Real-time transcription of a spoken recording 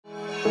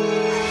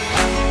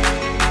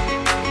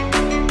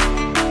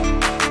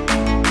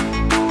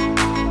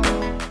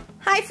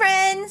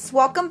guys,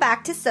 welcome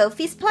back to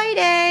Sophie's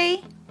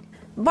Playday.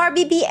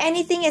 Barbie Be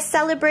Anything is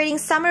celebrating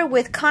summer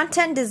with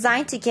content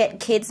designed to get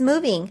kids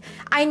moving.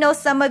 I know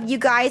some of you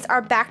guys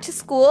are back to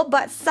school,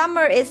 but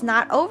summer is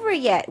not over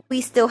yet.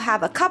 We still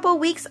have a couple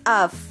weeks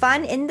of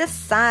fun in the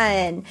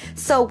sun.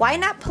 So why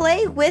not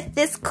play with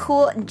this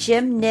cool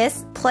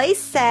Gymnast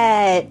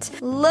Playset?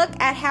 Look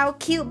at how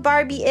cute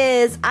Barbie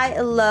is.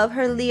 I love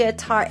her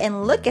leotard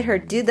and look at her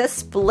do the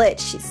split.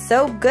 She's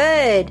so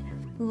good.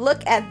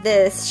 Look at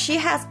this. She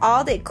has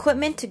all the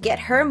equipment to get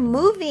her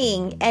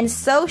moving, and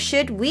so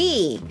should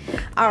we.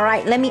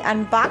 Alright, let me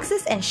unbox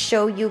this and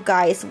show you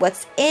guys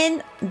what's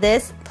in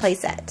this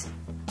playset.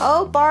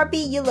 Oh, Barbie,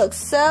 you look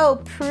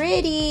so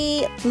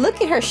pretty.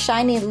 Look at her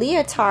shiny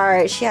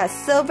leotard. She has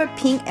silver,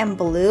 pink, and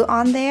blue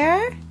on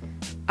there.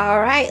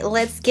 Alright,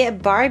 let's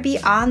get Barbie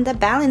on the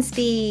balance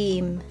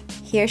beam.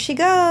 Here she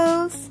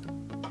goes.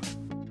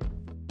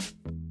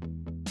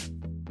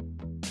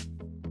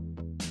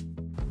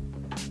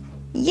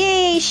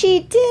 Yay, she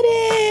did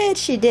it!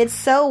 She did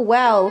so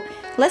well.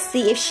 Let's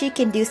see if she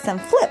can do some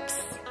flips.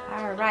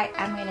 Alright,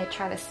 I'm gonna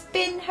try to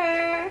spin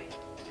her.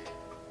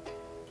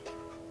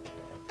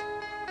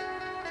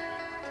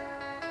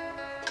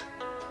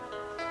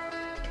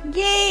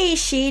 Yay,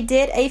 she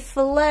did a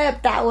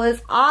flip. That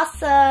was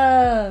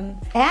awesome.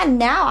 And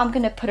now I'm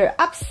gonna put her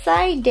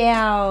upside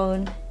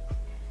down.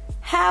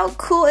 How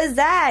cool is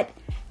that?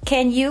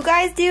 Can you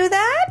guys do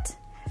that?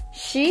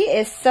 She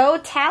is so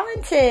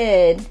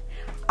talented.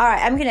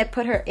 Alright, I'm gonna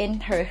put her in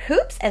her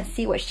hoops and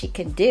see what she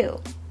can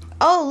do.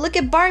 Oh, look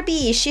at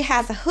Barbie. She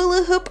has a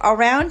hula hoop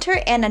around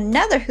her and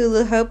another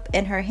hula hoop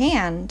in her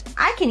hand.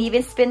 I can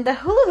even spin the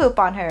hula hoop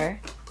on her.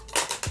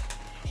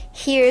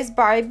 Here's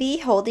Barbie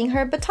holding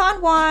her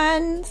baton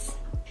wands.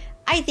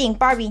 I think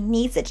Barbie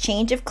needs a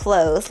change of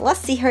clothes.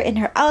 Let's see her in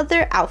her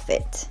other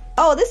outfit.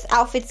 Oh, this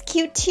outfit's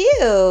cute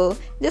too.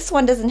 This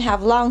one doesn't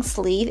have long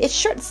sleeve, it's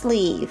short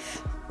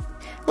sleeve.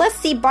 Let's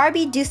see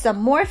Barbie do some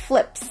more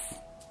flips.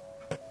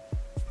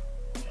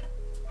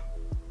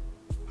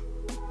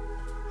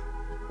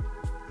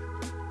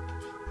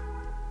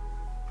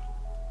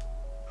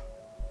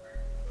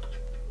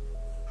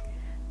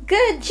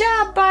 Good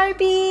job,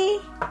 Barbie!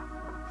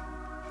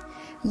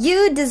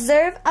 You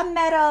deserve a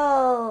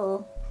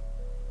medal!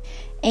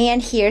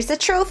 And here's the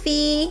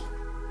trophy.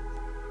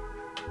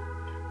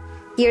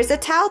 Here's a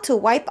towel to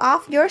wipe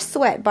off your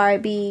sweat,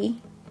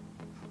 Barbie.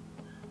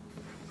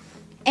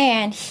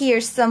 And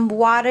here's some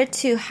water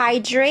to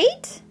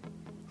hydrate.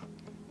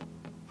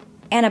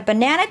 And a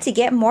banana to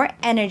get more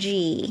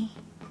energy.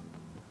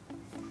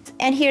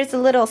 And here's a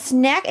little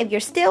snack if you're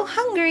still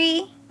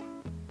hungry.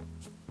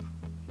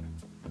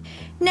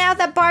 Now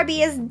that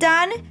Barbie is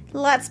done,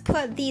 let's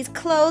put these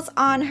clothes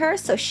on her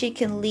so she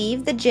can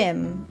leave the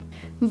gym.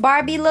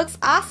 Barbie looks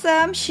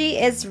awesome. She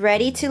is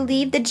ready to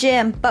leave the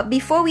gym. But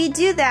before we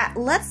do that,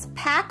 let's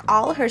pack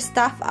all her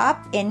stuff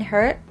up in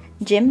her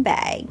gym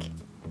bag.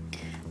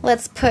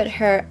 Let's put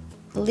her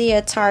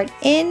leotard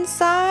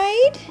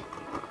inside.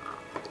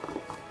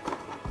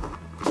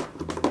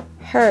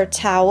 Her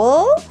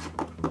towel.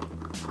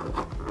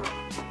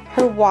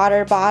 Her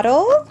water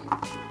bottle.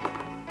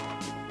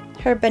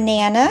 Her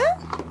banana.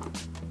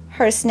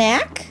 Her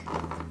snack.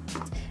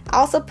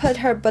 Also put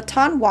her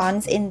baton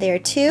wands in there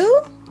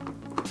too.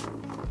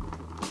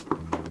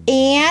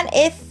 And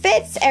it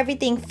fits,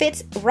 everything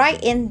fits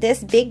right in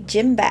this big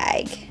gym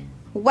bag.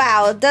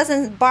 Wow,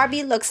 doesn't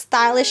Barbie look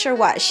stylish or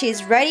what?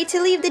 She's ready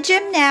to leave the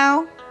gym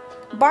now.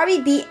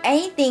 Barbie Be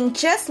Anything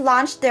just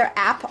launched their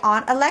app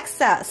on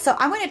Alexa. So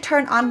I'm going to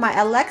turn on my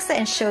Alexa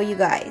and show you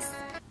guys.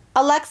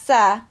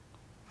 Alexa,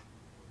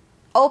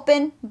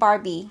 open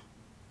Barbie.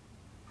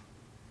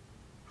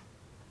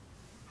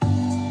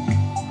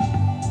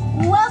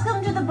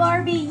 Welcome to the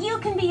Barbie You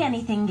Can Be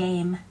Anything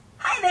game.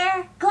 Hi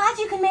there. Glad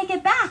you can make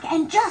it back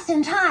and just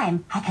in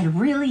time. I could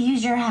really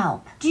use your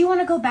help. Do you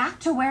want to go back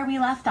to where we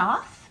left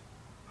off?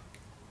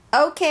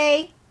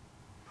 Okay.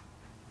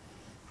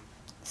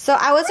 So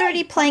I was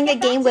already playing a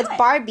game with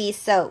Barbie,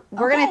 so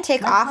we're going to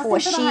take off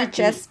what she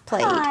just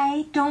played.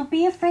 Hi, don't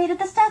be afraid of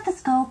the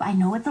stethoscope. I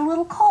know it's a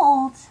little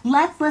cold.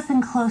 Let's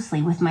listen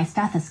closely with my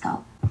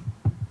stethoscope.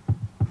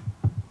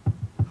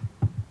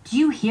 Do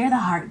you hear the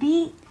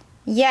heartbeat?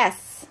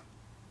 Yes.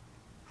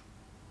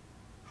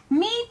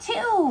 Me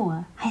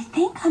too. I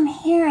think I'm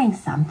hearing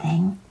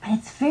something, but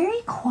it's very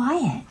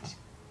quiet.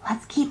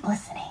 Let's keep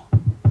listening.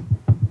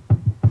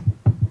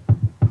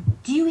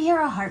 Do you hear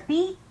a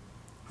heartbeat?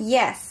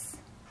 Yes.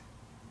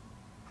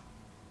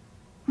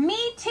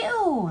 Me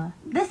too.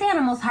 This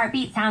animal's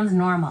heartbeat sounds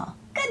normal.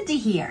 Good to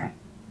hear.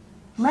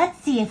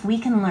 Let's see if we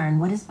can learn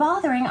what is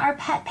bothering our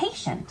pet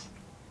patient.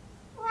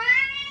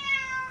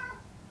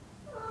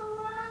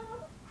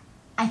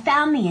 I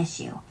found the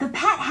issue. The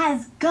pet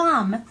has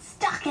gum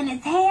stuck in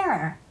its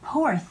hair.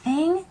 Poor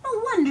thing.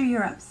 No wonder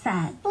you're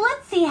upset.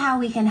 Let's see how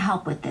we can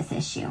help with this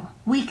issue.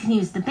 We can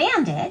use the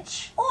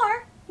bandage,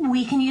 or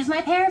we can use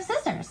my pair of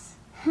scissors.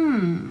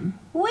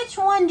 Which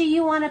one do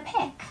you want to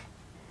pick?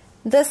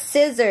 The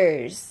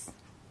scissors.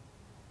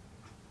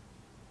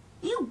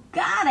 You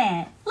got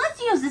it.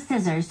 Let's use use the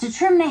scissors to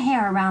trim the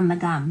hair around the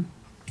gum.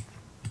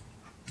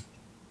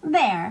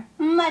 There,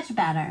 much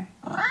better.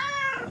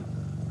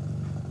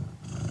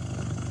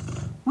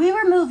 We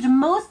removed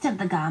most of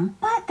the gum,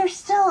 but there's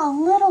still a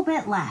little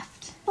bit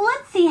left.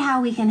 Let's see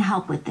how we can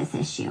help with this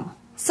issue.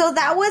 So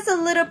that was a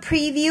little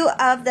preview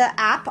of the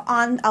app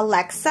on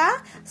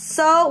Alexa.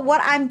 So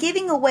what I'm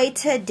giving away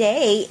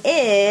today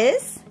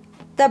is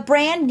the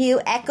brand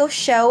new Echo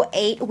Show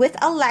 8 with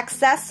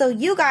Alexa, so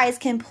you guys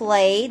can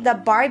play the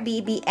Barbie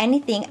Be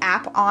Anything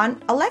app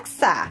on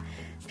Alexa.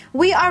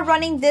 We are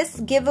running this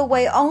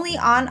giveaway only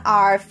on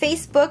our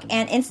Facebook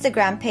and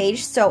Instagram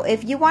page, so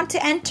if you want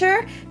to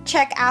enter,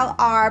 check out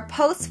our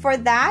posts for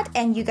that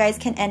and you guys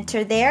can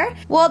enter there.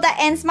 Well, that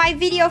ends my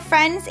video,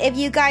 friends. If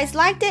you guys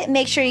liked it,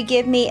 make sure you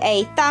give me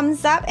a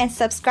thumbs up and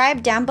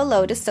subscribe down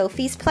below to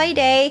Sophie's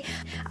Playday.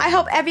 I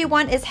hope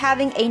everyone is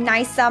having a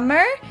nice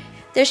summer.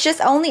 There's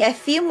just only a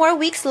few more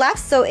weeks left,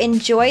 so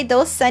enjoy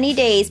those sunny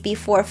days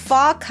before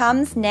fall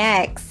comes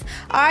next.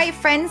 Alright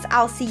friends,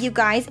 I'll see you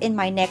guys in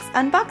my next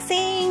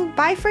unboxing.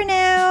 Bye for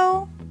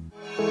now.